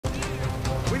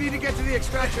We need to get to the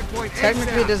extraction point.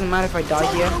 Technically, it doesn't matter if I die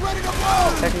here.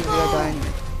 Technically, I die anyway.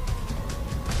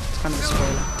 It's kind of a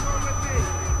spoiler.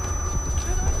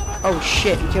 Oh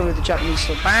shit, he killed me with the Japanese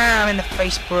sword. Bam! In the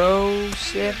face, bro.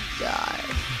 Shit, die.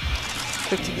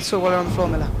 Quick, take the sword while you're on the floor,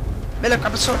 Miller. Miller,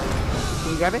 grab a sword.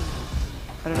 Can you grab it?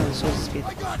 I don't know, the sword's speed.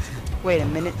 Wait a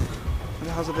minute. What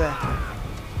the hell's up there?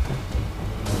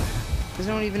 There's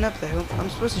no one even up there. I'm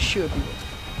supposed to shoot at people.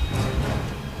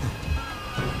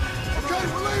 Okay,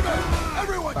 we're leaving!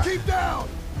 Everyone, keep down!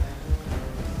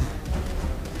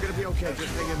 You're gonna be okay,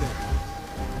 just hang in there.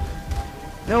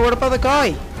 No, what about the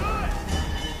guy?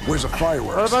 Where's the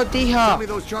fireworks? What about Tell me D-Hart?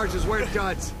 those charges weren't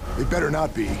duds. They better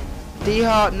not be.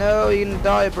 D-Hart, no, you're gonna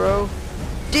die, bro.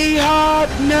 D-Hart,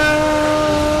 no!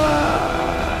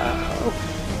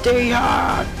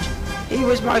 D-Hart! He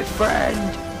was my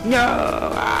friend!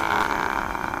 No!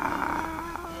 Ah.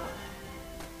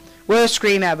 Worst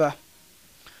scream ever.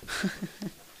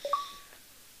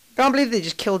 Can't believe they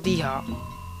just killed D-Hart.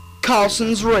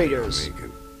 Carlson's Raiders.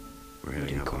 We're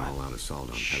heading up an all-out assault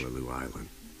on Peleliu Island.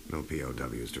 No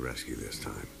POWs to rescue this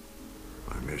time.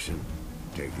 Our mission?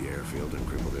 Take the airfield and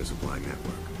cripple their supply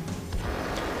network.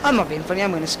 I'm not being funny,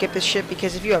 I'm gonna skip this shit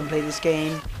because if you haven't played this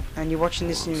game and you're watching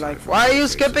this and you're like, why are you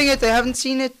skipping it? I haven't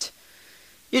seen it.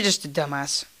 You're just a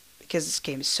dumbass because this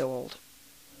game is so old.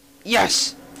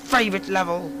 Yes! Favorite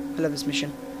level! I love this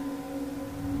mission.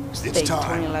 It's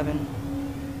time. 2011.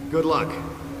 Good luck,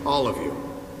 all of you.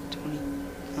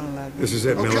 2011. This is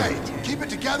it, Miller. Okay, keep it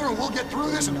together and we'll get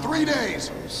through this in 3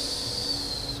 days.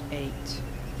 8.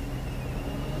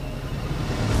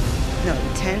 No,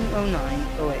 10,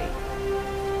 09, 08.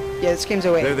 Yeah, this game's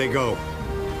 08. There they go.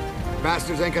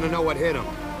 Bastards ain't gonna know what hit them.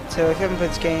 So if you haven't played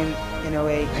this game in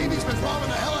 08, Navy's been bombing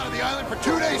the hell out of the island for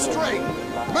 2 days straight.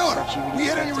 Miller, we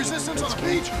hit any resistance on the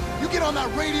beach? You get on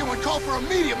that radio and call for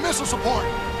immediate missile support.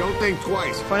 Don't think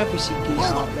twice. fun if we see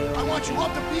D-Hart there. I want you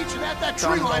up the beach and at that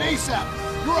tree line ASAP.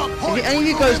 You're on point. If any of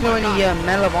you guys know any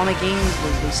Medal of Honor games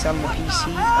where they sell on the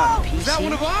PC, PC? Is that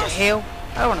one of us? The hell?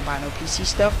 I don't want to buy no PC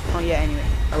stuff. Oh yeah, anyway.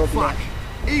 I will be Fuck. there.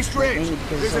 East Ridge. Mainly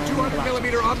because, There's a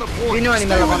 200mm on the If point. you know any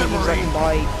Medal of Honor games, I can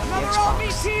buy the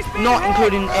Xbox. Not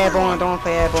including Airborne, I don't want to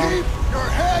play Airborne. Keep your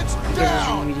heads Because it's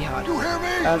down. really, really hard. You hear me?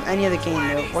 Any other game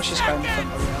though, watch this guy in the front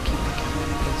row. I'll keep picking him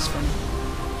because it's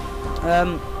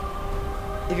funny.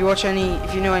 If you watch any,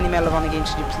 if you know any Medal of Honor games,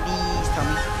 could you please tell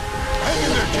me? Hang in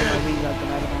there, I kid. really like the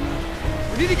Medal of Honor.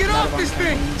 We need to get off this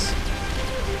thing!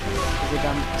 They're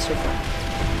done so far.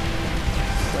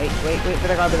 Wait,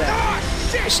 where'd I go over there? Ah,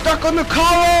 shit! It's stuck on the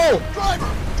coral! Driver,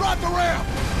 drop the ramp.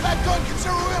 That gun can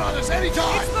zero in on us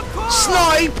anytime. The car!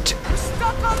 Sniped! We're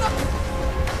stuck on the...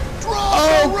 Drop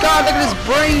Oh the god, look at ramp. his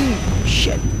brain!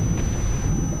 Shit.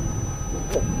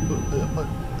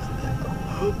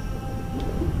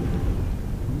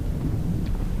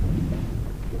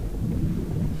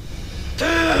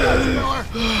 Miller,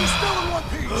 we're still in one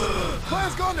piece.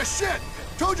 Plan's gone to shit.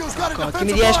 Tojo's got a God, defensive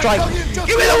give me the airstrike. line.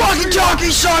 Give me the walkie-talkie,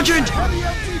 Sergeant! Heavy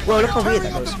MG Whoa, look how fire weird that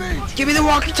tearing up goes. the beach. Give me the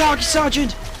walkie-talkie,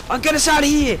 Sergeant! I'll get us out of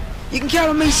here! You can count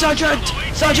on me, Sergeant!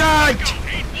 Sergeant!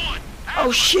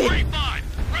 Oh shit!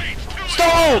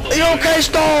 Stall! Are you okay,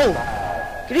 Stall?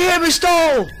 Can you hear me,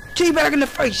 Stall? Teabag in the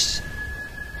face!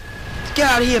 Let's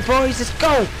get out of here, boys, let's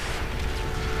go!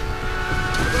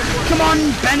 Come on,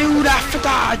 Benu Rafata!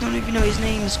 I don't even know his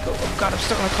name. Oh god, I'm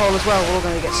stuck on a call as well. We're all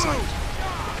gonna get sniped.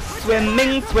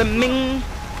 Swimming, swimming.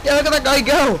 Yeah, look at that guy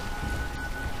go!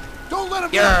 Don't let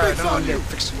him get Yeah, a fix no, on I'm you. gonna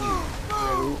fix you.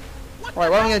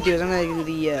 Alright, what I'm gonna do is I'm gonna do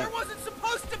the There wasn't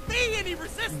supposed to be any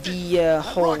resistance!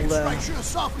 whole Rocket strike should have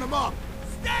softened him up.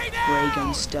 Stay ray down!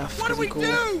 gun stuff. What do 'cause we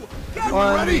they're cool. do? Get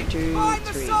 1, ready? 2, Find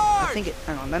the 3. I sword! think it.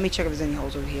 Hang on, let me check if there's any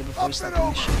holes over here before we Up start and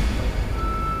doing this over.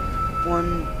 shit.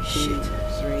 1, 2,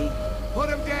 3. Put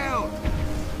him down!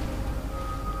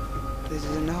 This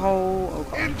is in the hole. Oh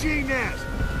god. MG nest!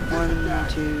 1,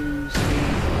 2, 3.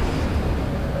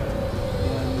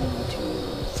 1,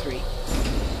 2, 3.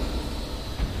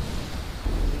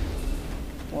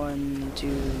 1,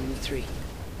 2, 3.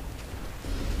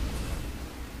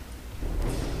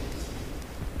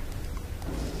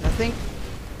 Nothing.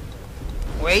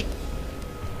 Wait.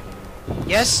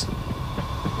 Yes.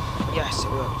 Yes,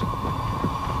 it worked.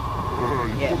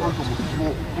 Yeah, it worked.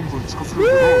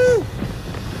 Woo!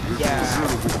 Yeah.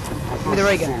 Give me the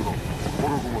ray gun.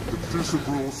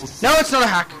 No, it's not a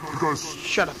hack.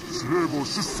 Shut up. It's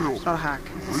not a hack.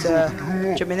 It's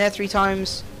jump in there 3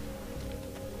 times.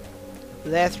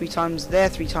 There 3 times. There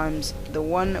 3 times. The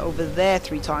one over there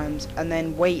 3 times, and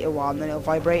then wait a while, and then it'll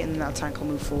vibrate, and then that tank will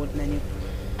move forward, and then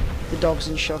the dogs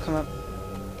and shit will come up.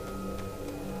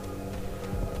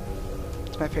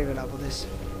 It's my favorite level. This.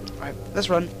 Right, let's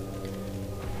run.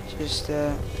 Just,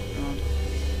 hang on.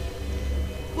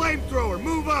 Flamethrower,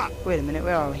 move up! Wait a minute,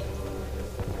 where are we?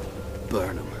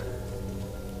 Burn them.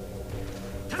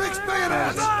 Fix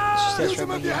bayonets! Use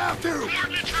them if you have to!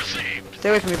 Stay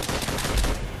away from me.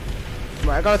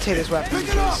 Right, I gotta take this weapon. Pick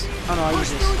it up! Oh no, I use Push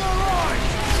this. through their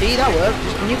lines! See, that worked.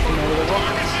 Just nuke them over the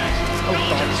rockets. Oh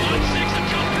god, it's really...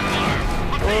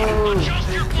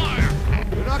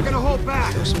 You're not gonna hold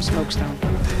back! Throw some smokes down.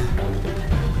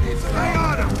 Stay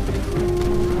on them!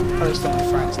 At least on my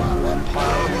friends now. One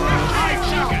pile.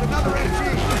 Another MG!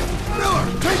 Miller,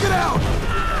 take it out!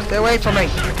 Stay away from me.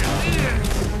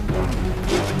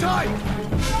 Keep it tight!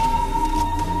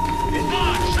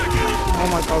 Oh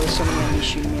my god, there's so many enemies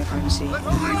shooting me, I can't even see. Let's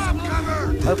find some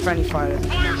cover! Hope friendly fire.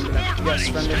 Yes,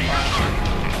 friendly fire.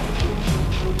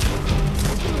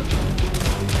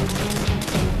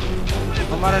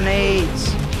 I'm out of nades.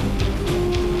 I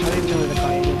don't even know where the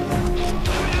guy is over there.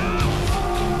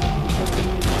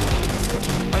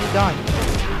 Why did he die?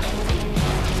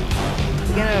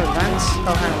 We're gonna advance?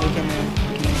 Oh, hang on, we can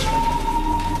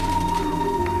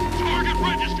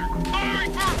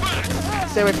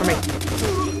stay away from me.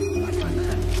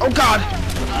 Oh god!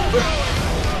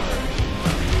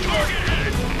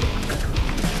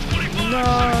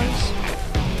 Nice.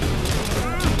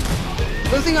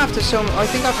 The thing I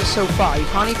think after so far, you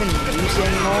can't even use it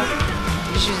anymore.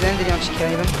 You just use the end and you actually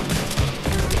can't even.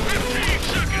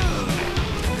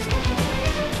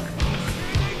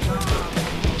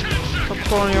 Stop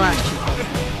pulling your ass, cheap.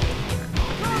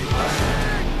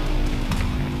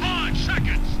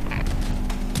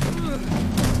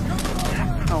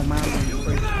 Oh man,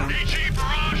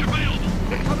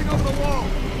 They're coming over the wall!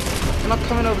 I'm not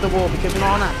coming over the wall because we're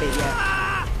not on that bit yet.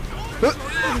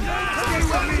 Stay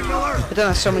with me, Miller! I've done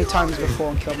that so many times before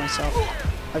and killed myself.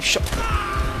 I've shot.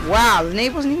 Wow, the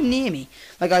nade wasn't even near me.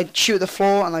 Like I'd shoot at the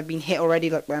floor and I've been hit already,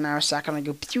 like by an arrow sack, and I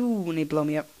go pew and they blow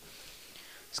me up.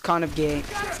 It's kind of gay.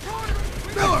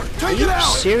 Miller, Are take you it out!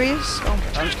 serious? Oh my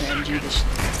god, I'm just gonna MG this.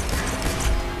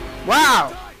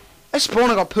 Wow! I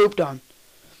spawned and got pooped on.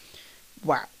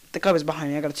 Wow, the guy was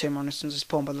behind me. I gotta turn around as soon as I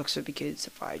spawn, but it looks like because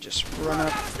if I just run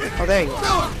up. Oh, there you go.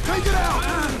 Miller, take it out!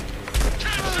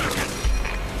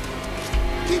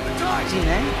 Keep it tight! Is he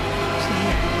there? Is he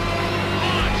here?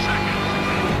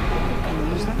 Can we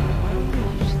use that? Why don't we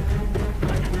use that?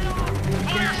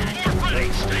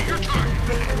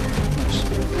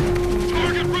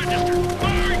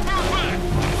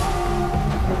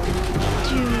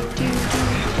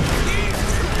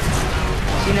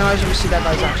 You know, as you can see, that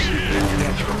guy's actually doing the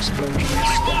actual explosion and stuff.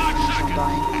 He's not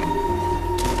dying.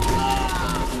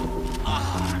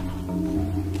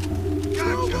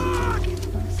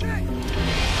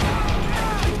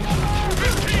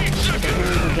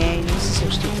 Again, this is so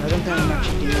stupid. I don't think I'm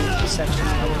actually doing this section. I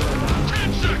will go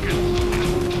down.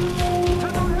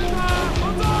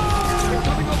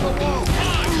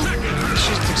 It's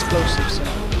just explosive, so.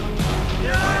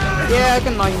 Yeah, I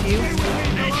can knife you.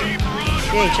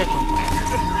 Yeah, check me.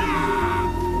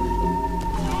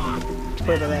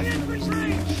 Put it there for no reason.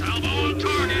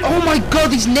 Oh my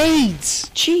god, these nades!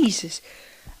 Jesus!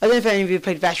 I don't know if any of you have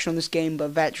played Veteran on this game,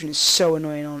 but Veteran is so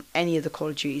annoying on any of the Call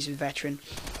of Duties with Veteran.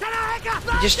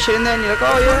 You're just chilling there and you're like,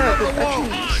 oh yeah, good Veteran.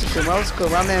 Let's go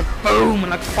around there, boom,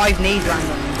 and like 5 nades land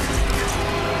on you.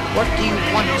 What do you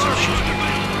want to shoot?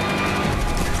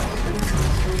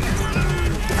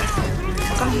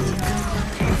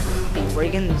 Hey,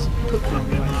 Reagan's pooping on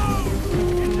me right now.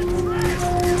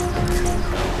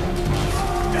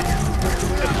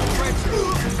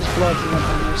 Blood from my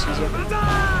noses, yeah.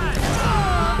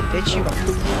 Bitch, you got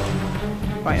pooped.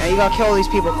 Right, now you gotta kill all these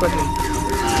people quickly.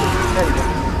 There we go.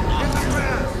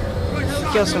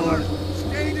 Kill someone.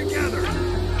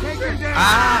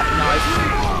 Ah,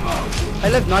 knife. I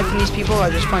love knifing these people, I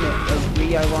just find it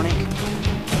really ironic.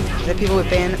 There are people with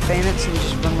bayonets and you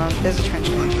just run around. There's a trench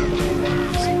coat.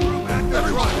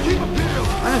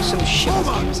 I know some shit with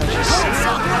games I just see.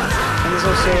 And there's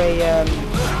also a,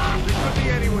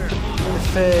 the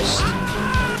first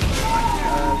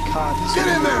card. Get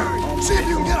in there! See if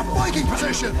you can get a flanking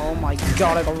position! Oh my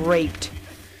god, I got raped.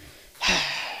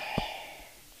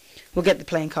 We'll get the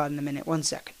playing card in a minute. 1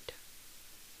 second.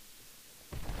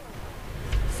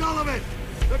 Sullivan!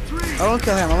 The tree! I won't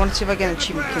kill him. I want to see if I get an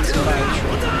achievement killing somebody. All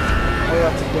we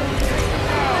have to do.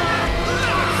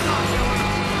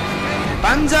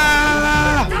 Banza!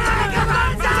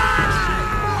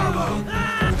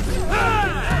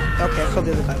 Okay, I killed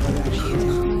the other guy. But actually hit him.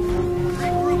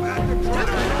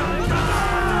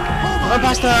 Oh,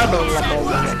 pasta! Blah, blah, blah,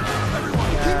 blah.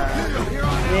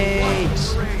 Nades.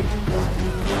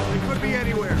 They could be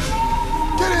anywhere.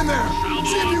 Get in there!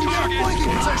 See if you can get a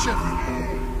flanking position!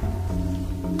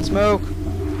 It's Smoke.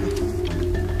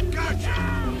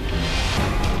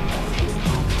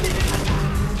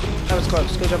 That was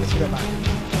close. Good job with you back.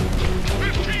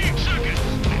 15 seconds.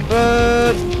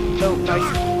 No,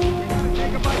 knife.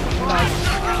 Knife.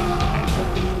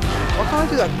 Why can't I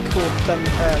do that cool gun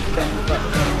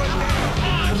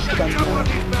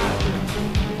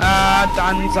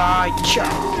Danzai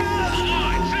chop.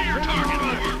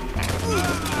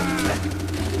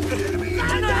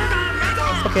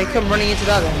 Okay, come running into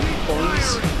that then,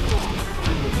 boys.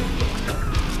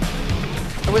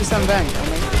 I wouldn't stand back, I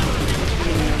mean.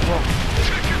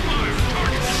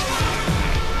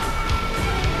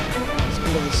 Let's go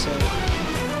to this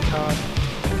card.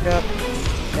 Pick up.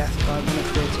 Death card, 1 of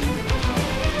 13.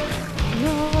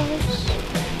 Nice.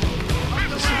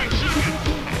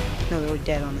 No, they're all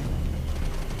dead on it.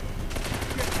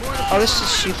 Oh, this is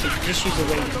stupid. Just use the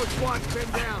radio.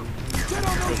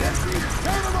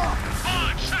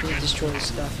 Just destroy this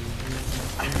stuff.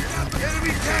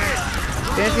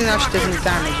 The only thing that actually doesn't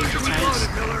damage is the tanks.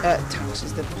 Tanks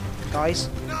is the guys.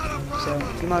 So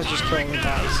you might as well just kill all the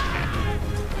guys.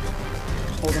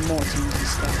 All the more teams and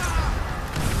stuff.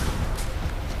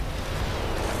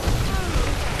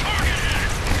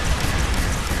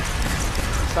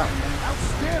 What's that one then?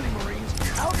 Outstanding, Marines.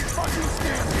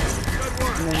 Out-fucking-standing.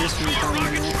 And then this one's down in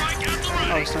there.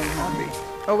 Oh, it's not even on me.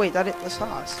 Oh wait, that's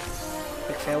ours.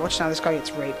 Big fail. Watch now, this guy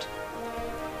gets raped.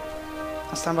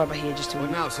 I'll stand by here just to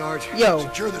win. Now, Sarge. Yo.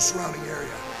 Secure the surrounding area.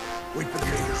 Wait for the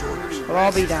major's orders. Well,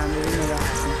 I'll be down there. You know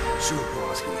that. Soon,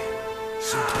 Broski.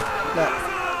 Soon. Look.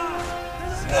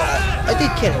 I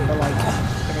did kill him, but like,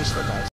 he still dies.